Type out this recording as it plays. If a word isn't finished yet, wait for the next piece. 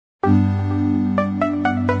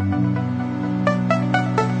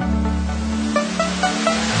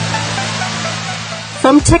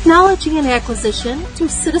From technology and acquisition to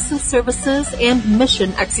citizen services and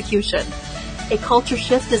mission execution, a culture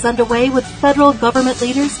shift is underway with federal government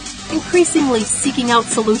leaders increasingly seeking out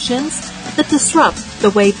solutions that disrupt the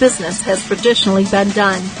way business has traditionally been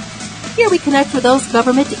done. Here we connect with those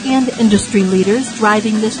government and industry leaders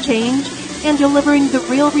driving this change and delivering the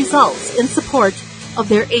real results in support of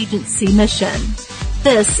their agency mission.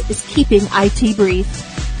 This is Keeping IT Brief.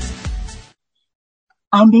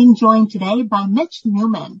 I'm being joined today by Mitch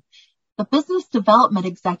Newman, the Business Development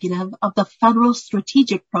Executive of the Federal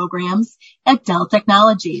Strategic Programs at Dell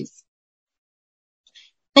Technologies.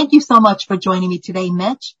 Thank you so much for joining me today,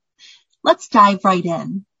 Mitch. Let's dive right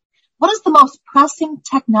in. What is the most pressing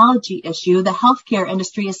technology issue the healthcare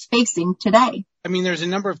industry is facing today? I mean, there's a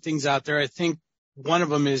number of things out there. I think one of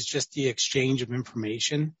them is just the exchange of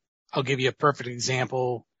information. I'll give you a perfect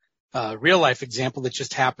example, real life example that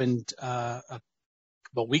just happened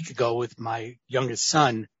a week ago with my youngest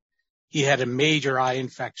son. He had a major eye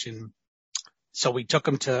infection. So we took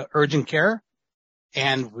him to urgent care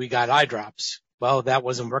and we got eye drops. Well, that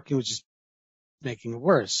wasn't working. It was just making it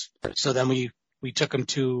worse. So then we took him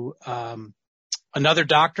to, another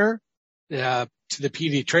doctor, to the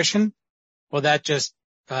pediatrician. Well, that just,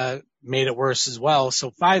 made it worse as well.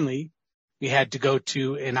 So finally we had to go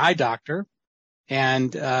to an eye doctor.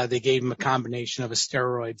 And they gave him a combination of a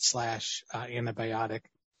steroid / antibiotic,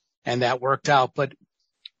 and that worked out. But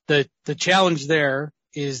the challenge there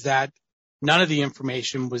is that none of the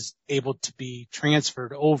information was able to be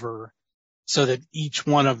transferred over so that each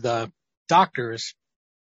one of the doctors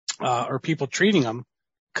or people treating him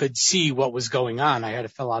could see what was going on. I had to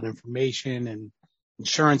fill out information and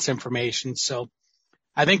insurance information. So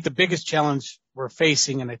I think the biggest challenge we're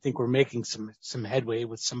facing, and I think we're making some headway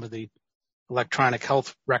with some of the electronic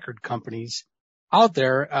health record companies out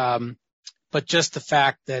there. But just the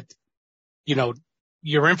fact that, you know,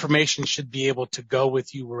 your information should be able to go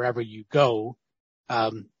with you wherever you go.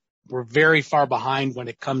 We're very far behind when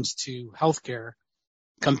it comes to healthcare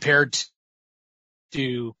compared to,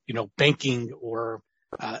 you know, banking or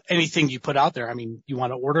anything you put out there. I mean, you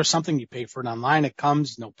want to order something, you pay for it online, it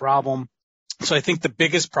comes, no problem. So I think the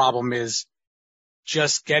biggest problem is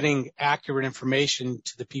just getting accurate information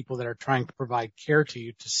to the people that are trying to provide care to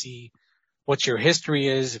you to see what your history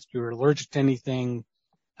is, if you're allergic to anything.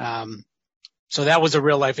 So that was a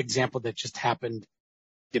real life example that just happened,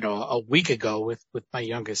 you know, a week ago with my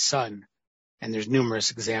youngest son. And there's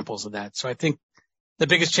numerous examples of that. So I think the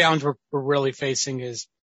biggest challenge we're really facing is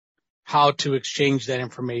how to exchange that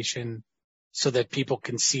information so that people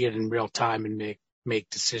can see it in real time and make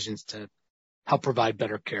decisions to help provide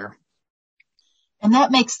better care. And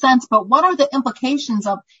that makes sense, but what are the implications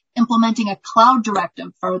of implementing a cloud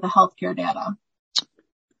directive for the healthcare data?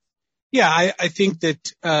 Yeah, I think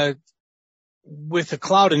that with a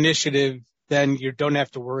cloud initiative, then you don't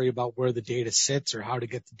have to worry about where the data sits or how to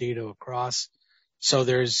get the data across. So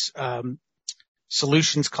there's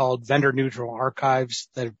solutions called vendor neutral archives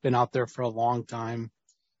that have been out there for a long time.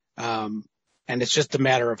 And it's just a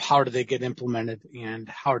matter of how do they get implemented and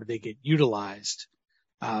how do they get utilized.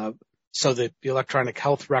 So that the electronic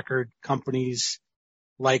health record companies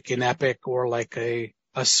like an Epic or like a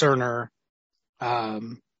Cerner,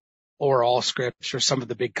 or Allscripts or some of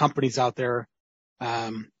the big companies out there,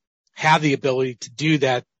 have the ability to do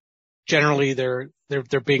that. Generally, they're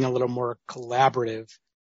being a little more collaborative.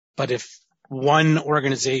 But if one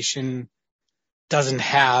organization doesn't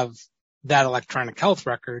have that electronic health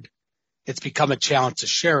record, it's become a challenge to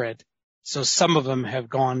share it. So some of them have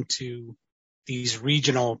gone to these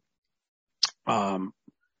regional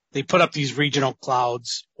they put up these regional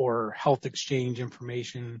clouds or health exchange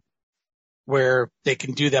information where they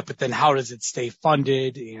can do that, but then how does it stay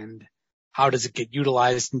funded and how does it get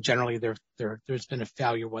utilized? And generally there's been a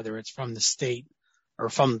failure, whether it's from the state or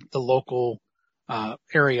from the local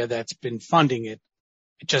area that's been funding it.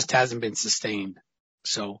 It just hasn't been sustained.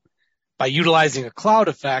 So by utilizing a cloud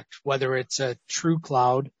effect, whether it's a true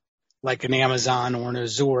cloud like an Amazon or an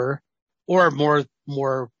Azure, or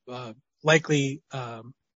more likely a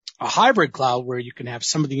hybrid cloud where you can have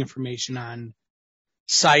some of the information on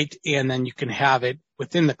site and then you can have it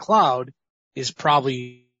within the cloud, is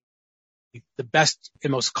probably the best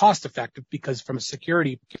and most cost effective, because from a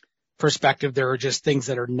security perspective, there are just things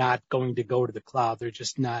that are not going to go to the cloud. They're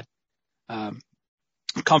just not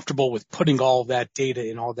comfortable with putting all that data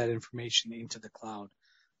and all that information into the cloud.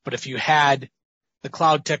 But if you had the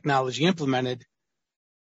cloud technology implemented,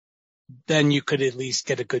 then you could at least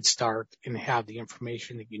get a good start and have the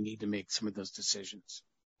information that you need to make some of those decisions.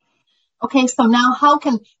 Okay, so now how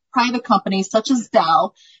can private companies such as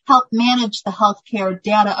Dell help manage the healthcare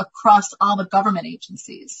data across all the government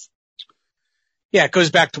agencies? Yeah, it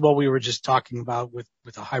goes back to what we were just talking about with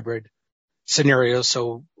a hybrid scenario.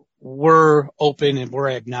 So we're open and we're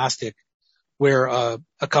agnostic, where a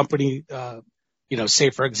company, say,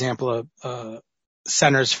 for example,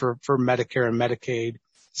 Centers for Medicare and Medicaid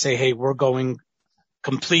say, hey, we're going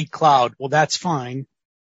complete cloud. Well, that's fine.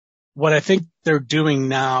 What I think they're doing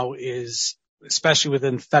now is, especially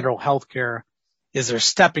within federal healthcare, is they're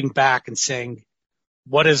stepping back and saying,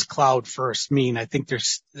 what does cloud first mean? I think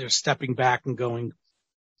they're stepping back and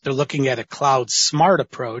they're looking at a cloud smart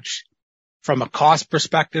approach from a cost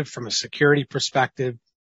perspective, from a security perspective,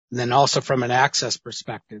 and then also from an access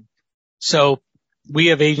perspective. So we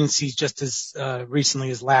have agencies just as recently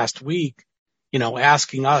as last week,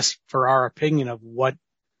 asking us for our opinion of what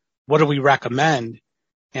do we recommend.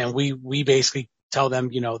 And we basically tell them,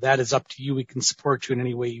 that is up to you. We can support you in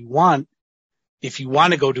any way you want. If you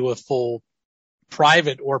want to go to a full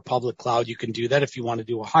private or public cloud, you can do that. If you want to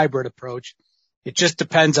do a hybrid approach, it just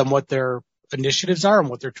depends on what their initiatives are and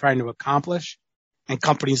what they're trying to accomplish. And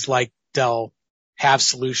companies like Dell have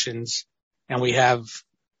solutions, and we have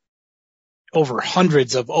over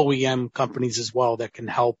hundreds of OEM companies as well that can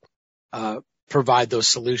help provide those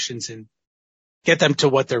solutions and get them to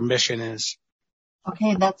what their mission is.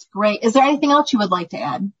 Okay, that's great. Is there anything else you would like to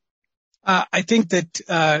add? I think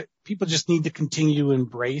that people just need to continue to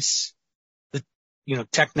embrace the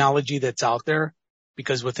technology that's out there,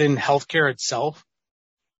 because within healthcare itself,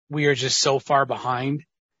 we are just so far behind.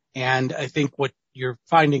 And I think what you're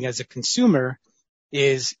finding as a consumer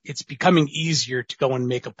is it's becoming easier to go and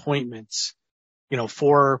make appointments,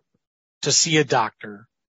 to see a doctor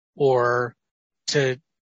or to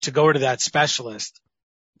go to that specialist.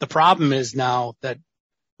 The problem is now that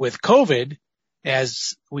with COVID,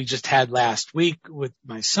 as we just had last week with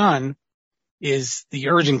my son, is the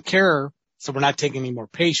urgent care. So we're not taking any more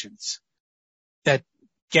patients. That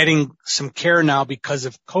getting some care now because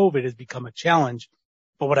of COVID has become a challenge.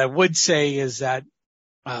 But what I would say is that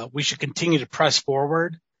we should continue to press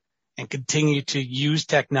forward and continue to use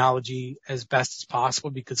technology as best as possible,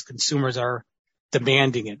 because consumers are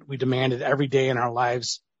demanding it. We demand it every day in our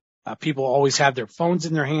lives. People always have their phones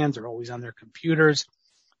in their hands or always on their computers.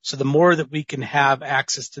 So the more that we can have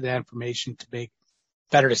access to that information to make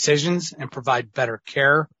better decisions and provide better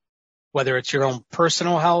care, whether it's your own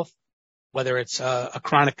personal health, whether it's a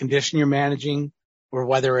chronic condition you're managing, or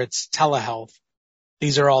whether it's telehealth,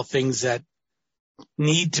 these are all things that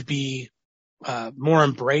need to be more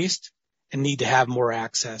embraced and need to have more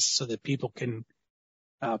access so that people can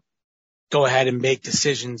go ahead and make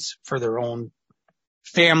decisions for their own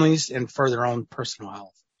families and for their own personal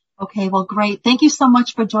health. Okay, well, great. Thank you so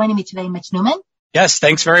much for joining me today, Mitch Newman. Yes,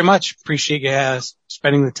 thanks very much. Appreciate you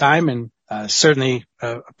spending the time, and certainly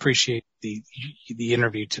appreciate the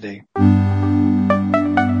interview today.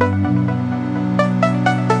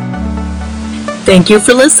 Thank you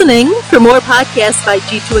for listening. For more podcasts by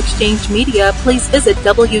G2 Exchange Media, please visit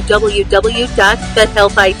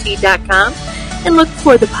www.fedhealthit.com and look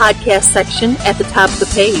for the podcast section at the top of the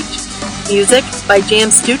page. Music by Jam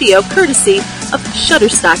Studio, courtesy of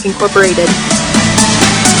Shutterstock Incorporated.